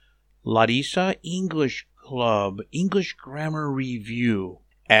Larissa English Club, English Grammar Review.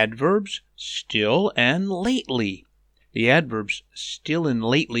 Adverbs, still and lately. The adverbs still and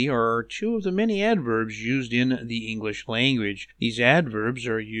lately are two of the many adverbs used in the English language. These adverbs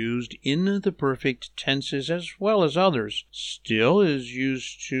are used in the perfect tenses as well as others. Still is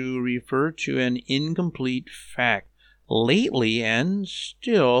used to refer to an incomplete fact. Lately and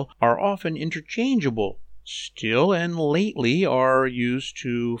still are often interchangeable. Still and lately are used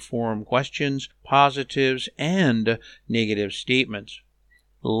to form questions, positives, and negative statements.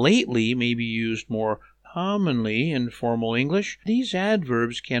 Lately may be used more commonly in formal English. These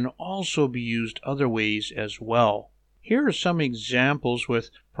adverbs can also be used other ways as well. Here are some examples with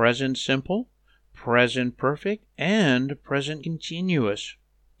present simple, present perfect, and present continuous.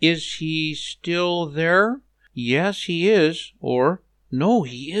 Is he still there? Yes, he is. Or, no,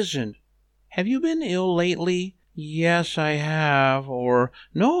 he isn't. Have you been ill lately? Yes, I have. Or,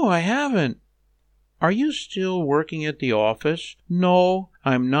 no, I haven't. Are you still working at the office? No,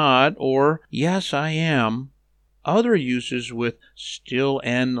 I'm not. Or, yes, I am. Other uses with still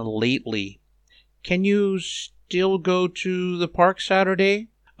and lately. Can you still go to the park Saturday?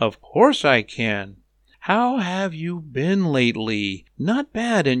 Of course I can. How have you been lately? Not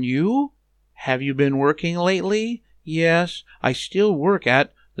bad, and you? Have you been working lately? Yes, I still work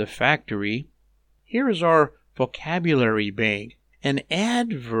at the factory. Here is our vocabulary bank. An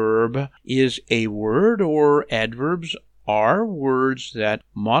adverb is a word, or adverbs are words that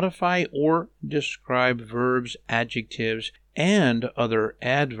modify or describe verbs, adjectives, and other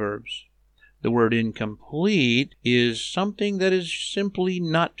adverbs. The word incomplete is something that is simply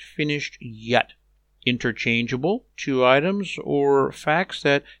not finished yet. Interchangeable, two items or facts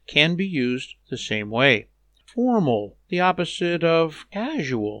that can be used the same way. Formal, the opposite of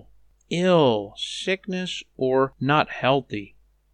casual. Ill, sickness, or not healthy.